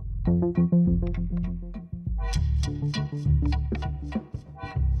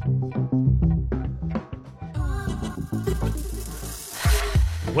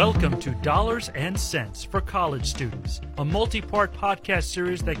Welcome to Dollars and Cents for College Students, a multi-part podcast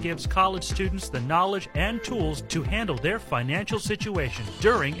series that gives college students the knowledge and tools to handle their financial situation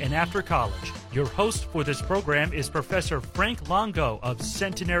during and after college. Your host for this program is Professor Frank Longo of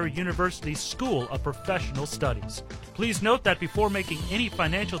Centenary University's School of Professional Studies. Please note that before making any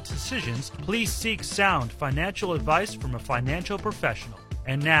financial decisions, please seek sound financial advice from a financial professional.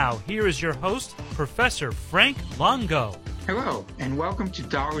 And now, here is your host, Professor Frank Longo. Hello, and welcome to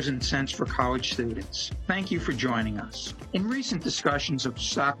Dollars and Cents for College Students. Thank you for joining us. In recent discussions of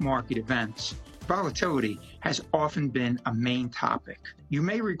stock market events, volatility has often been a main topic. You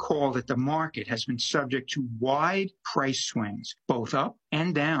may recall that the market has been subject to wide price swings, both up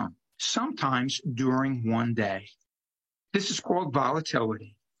and down, sometimes during one day. This is called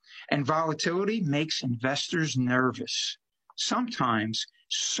volatility, and volatility makes investors nervous. Sometimes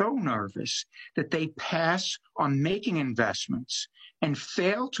so nervous that they pass on making investments and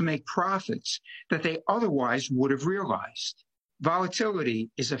fail to make profits that they otherwise would have realized.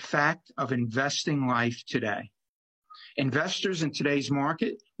 Volatility is a fact of investing life today. Investors in today's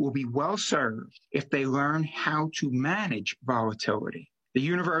market will be well served if they learn how to manage volatility. The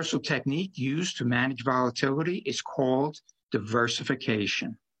universal technique used to manage volatility is called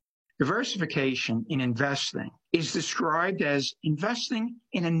diversification. Diversification in investing is described as investing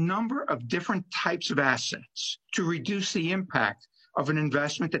in a number of different types of assets to reduce the impact of an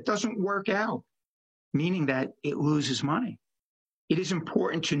investment that doesn't work out, meaning that it loses money. It is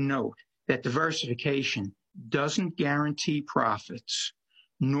important to note that diversification doesn't guarantee profits,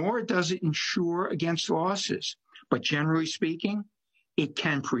 nor does it insure against losses, but generally speaking, it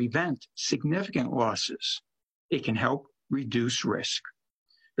can prevent significant losses. It can help reduce risk.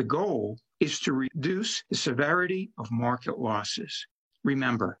 The goal is to reduce the severity of market losses.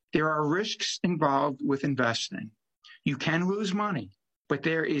 Remember, there are risks involved with investing. You can lose money, but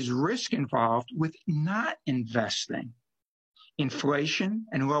there is risk involved with not investing. Inflation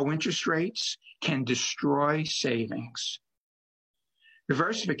and low interest rates can destroy savings.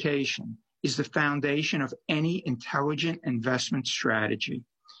 Diversification is the foundation of any intelligent investment strategy.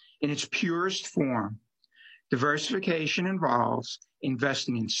 In its purest form, diversification involves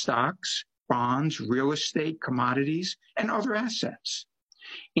investing in stocks, bonds, real estate, commodities, and other assets.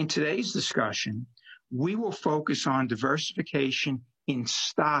 In today's discussion, we will focus on diversification in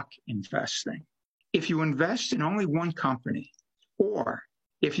stock investing. If you invest in only one company, or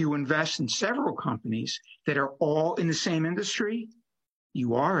if you invest in several companies that are all in the same industry,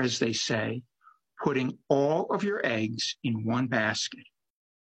 you are, as they say, putting all of your eggs in one basket.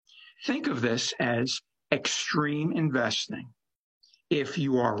 Think of this as extreme investing. If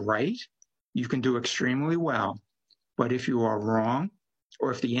you are right, you can do extremely well. But if you are wrong,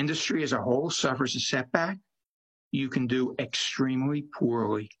 or if the industry as a whole suffers a setback, you can do extremely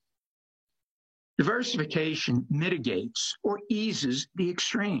poorly. Diversification mitigates or eases the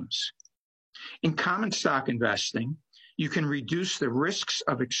extremes. In common stock investing, you can reduce the risks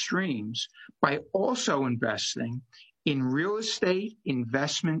of extremes by also investing in real estate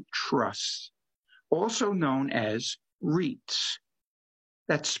investment trusts, also known as REITs.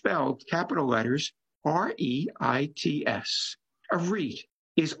 That's spelled capital letters REITs. A REIT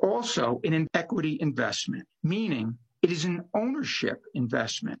is also an equity investment, meaning it is an ownership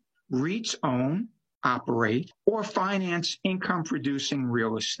investment. REITs own, operate, or finance income-producing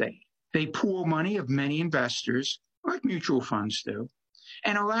real estate. They pool money of many investors, like mutual funds do,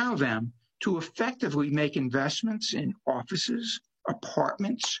 and allow them to effectively make investments in offices,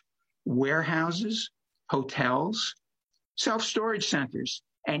 apartments, warehouses, hotels, self-storage centers,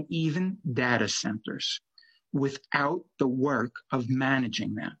 and even data centers without the work of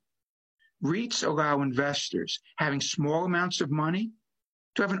managing them. REITs allow investors having small amounts of money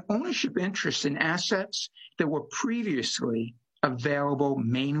to have an ownership interest in assets that were previously available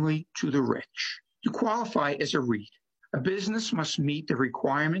mainly to the rich. To qualify as a REIT, a business must meet the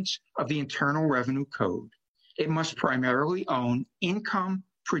requirements of the Internal Revenue Code. It must primarily own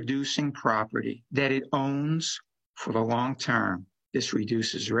income-producing property that it owns for the long term. This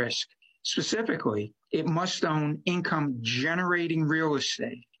reduces risk. Specifically, it must own income-generating real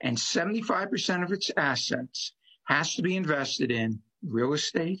estate, and 75% of its assets has to be invested in real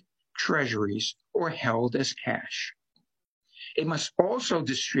estate, treasuries, or held as cash. It must also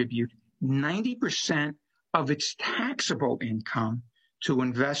distribute 90% of its taxable income to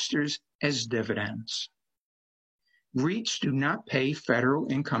investors as dividends. REITs do not pay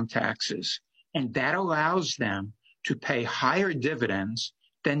federal income taxes, and that allows them to pay higher dividends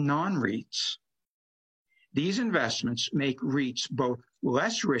than non-REITs. These investments make REITs both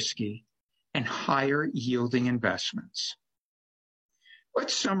less risky and higher yielding investments.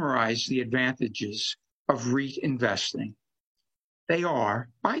 Let's summarize the advantages of REIT investing. They are,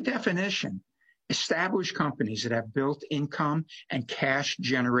 by definition, established companies that have built income and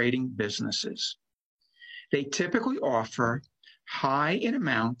cash-generating businesses. They typically offer high in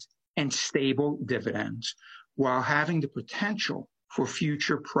amount and stable dividends while having the potential for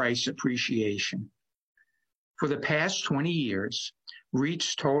future price appreciation. For the past 20 years,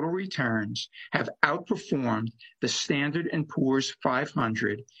 REITs' total returns have outperformed the Standard & Poor's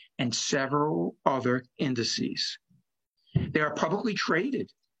 500 and several other indices. They are publicly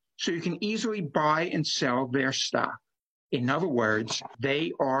traded, so you can easily buy and sell their stock. In other words,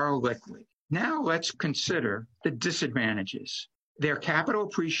 they are liquid. Now let's consider the disadvantages. Their capital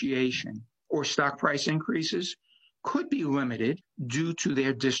appreciation or stock price increases could be limited due to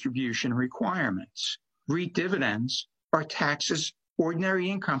their distribution requirements. REIT dividends are taxed as ordinary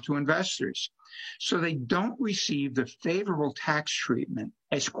income to investors, so they don't receive the favorable tax treatment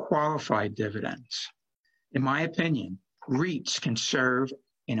as qualified dividends. In my opinion, REITs can serve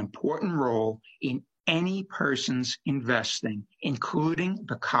an important role in any person's investing, including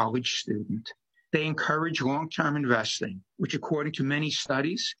the college student. They encourage long-term investing, which according to many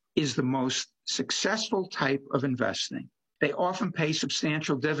studies is the most successful type of investing. They often pay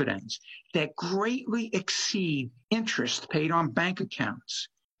substantial dividends that greatly exceed interest paid on bank accounts,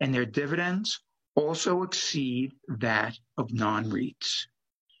 and their dividends also exceed that of non-REITs.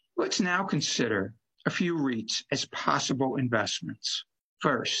 Let's now consider a few REITs as possible investments.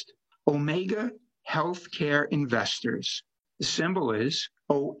 First, Omega Healthcare Investors. The symbol is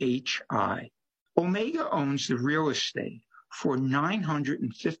OHI. Omega owns the real estate for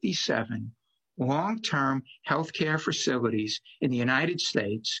 957 long-term healthcare facilities in the United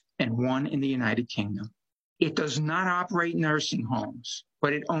States and one in the United Kingdom. It does not operate nursing homes,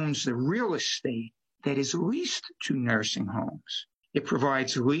 but it owns the real estate that is leased to nursing homes. It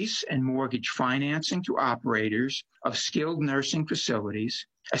provides lease and mortgage financing to operators of skilled nursing facilities,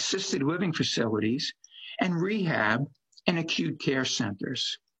 assisted living facilities, and rehab and acute care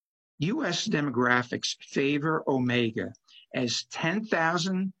centers. U.S. demographics favor Omega as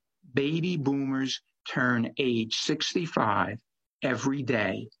 10,000 baby boomers turn age 65 every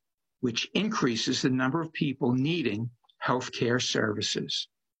day, which increases the number of people needing healthcare services.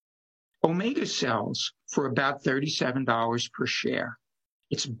 Omega sells for about $37 per share.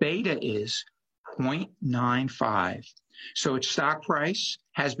 Its beta is 0.95, so its stock price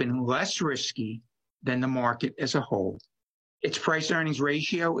has been less risky than the market as a whole. Its price-earnings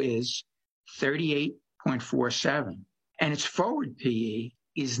ratio is 38.47, and its forward PE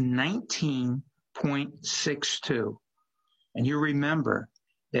is 19.62. And you remember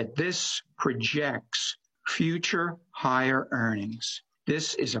that this projects future higher earnings.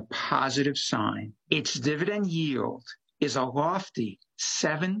 This is a positive sign. Its dividend yield is a lofty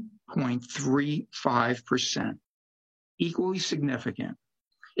 7.35%, equally significant.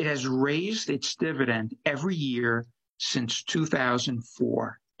 It has raised its dividend every year since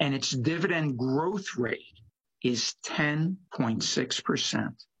 2004, and its dividend growth rate is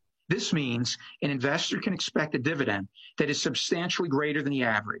 10.6%. This means an investor can expect a dividend that is substantially greater than the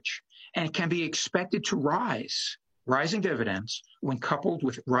average, and it can be expected to rise. Rising dividends, when coupled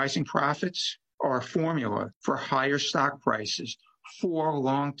with rising profits, are a formula for higher stock prices for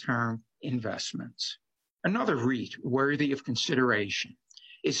long-term investments. Another REIT worthy of consideration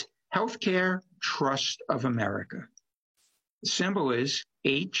is Healthcare Trust of America. The symbol is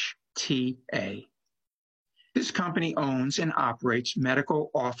HTA. This company owns and operates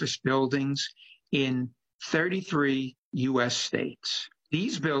medical office buildings in 33 U.S. states.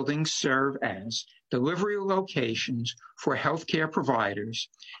 These buildings serve as delivery locations for healthcare providers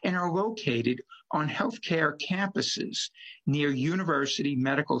and are located on healthcare campuses near university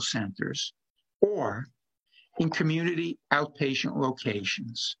medical centers or in community outpatient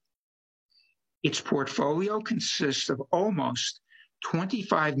locations. Its portfolio consists of almost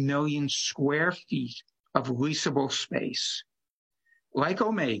 25 million square feet of leasable space. Like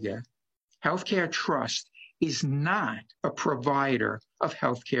Omega, Healthcare Trust is not a provider of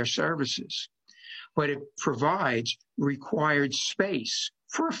healthcare services, but it provides required space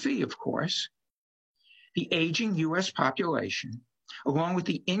for a fee, of course. The aging U.S. population, along with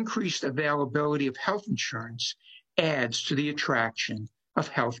the increased availability of health insurance, adds to the attraction of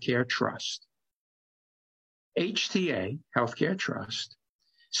Healthcare Trust. HTA, Healthcare Trust,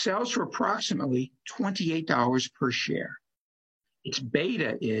 sells for approximately $28 per share. Its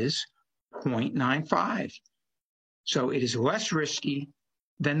beta is 0.95, so it is less risky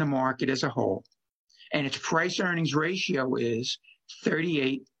than the market as a whole, and its price-earnings ratio is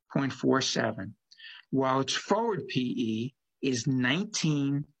 38.47, while its forward PE is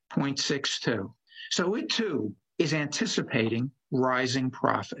 19.62. So it too is anticipating rising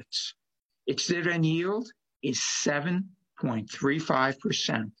profits. Its dividend yield is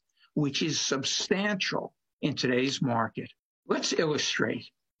 7.35%, which is substantial in today's market. Let's illustrate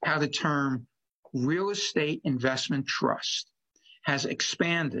how the term real estate investment trust has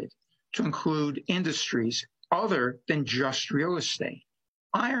expanded to include industries other than just real estate.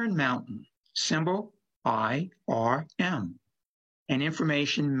 Iron Mountain, symbol IRM, an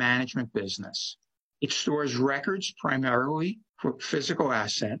information management business. It stores records primarily for physical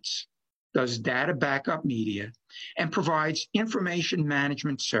assets, does data backup media, and provides information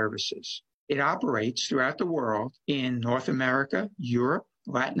management services. It operates throughout the world in North America, Europe,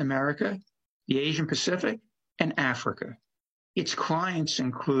 Latin America, the Asian Pacific, and Africa. Its clients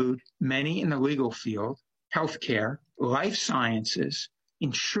include many in the legal field, healthcare, life sciences,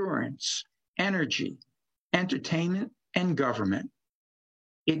 insurance, energy, entertainment, and government.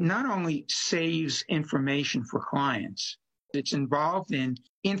 It not only saves information for clients, it's involved in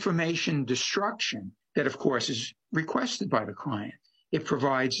information destruction that, of course, is requested by the client. It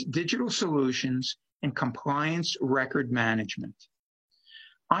provides digital solutions and compliance record management.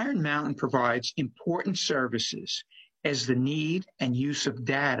 Iron Mountain provides important services as the need and use of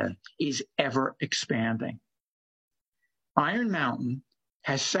data is ever expanding. Iron Mountain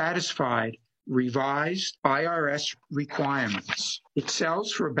has satisfied revised IRS requirements. It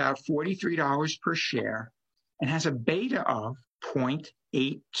sells for about $43 per share and has a beta of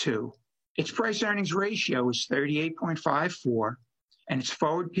 0.82. Its price-earnings ratio is 38.54, and its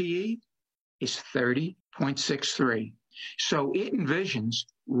forward PE is 30.63. So it envisions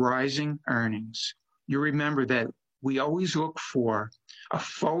rising earnings. You remember that we always look for a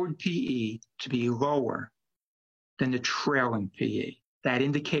forward PE to be lower than the trailing PE. That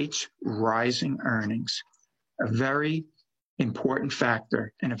indicates rising earnings, a very important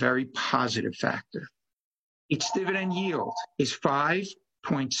factor and a very positive factor. Its dividend yield is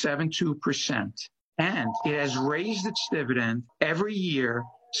 5.72%, and it has raised its dividend every year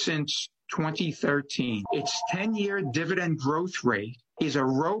since 2013. Its 10-year dividend growth rate is a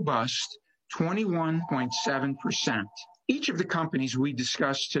robust 21.7%. Each of the companies we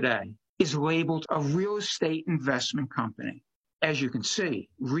discussed today is labeled a real estate investment company. As you can see,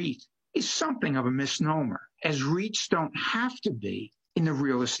 REIT is something of a misnomer, as REITs don't have to be in the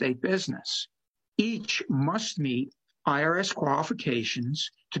real estate business. Each must meet IRS qualifications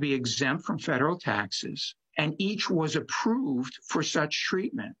to be exempt from federal taxes, and each was approved for such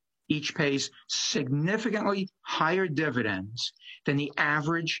treatment. Each pays significantly higher dividends than the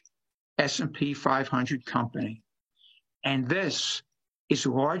average S&P 500 company. And this is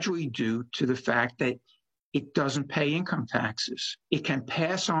largely due to the fact that it doesn't pay income taxes. It can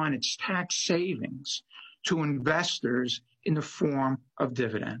pass on its tax savings to investors in the form of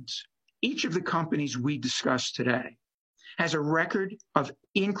dividends. Each of the companies we discussed today has a record of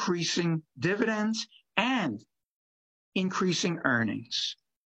increasing dividends and increasing earnings.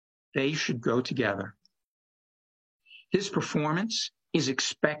 They should go together. This performance is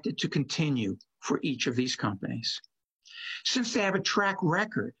expected to continue for each of these companies. Since they have a track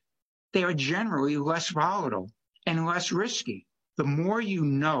record, they are generally less volatile and less risky. The more you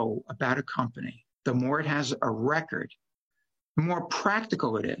know about a company, the more it has a record, the more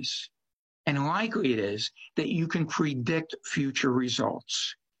practical it is, and likely it is that you can predict future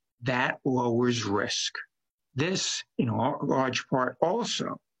results. That lowers risk. This, in large part,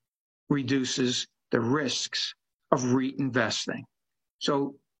 also reduces the risks of REIT investing.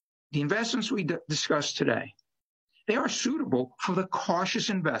 So the investments we discussed today, they are suitable for the cautious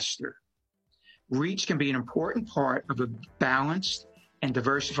investor. REITs can be an important part of a balanced and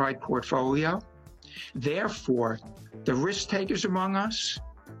diversified portfolio. Therefore, the risk takers among us,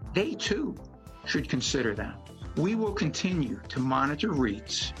 they too should consider them. We will continue to monitor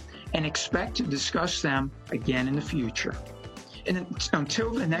REITs and expect to discuss them again in the future. And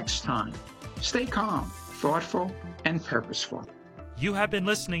until the next time, stay calm, thoughtful, and purposeful. You have been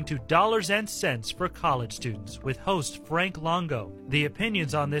listening to Dollars and Cents for College Students with host Frank Longo. The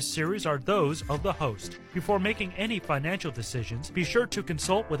opinions on this series are those of the host. Before making any financial decisions, be sure to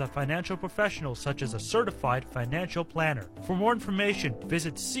consult with a financial professional such as a certified financial planner. For more information,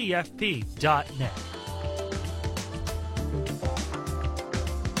 visit cfp.net.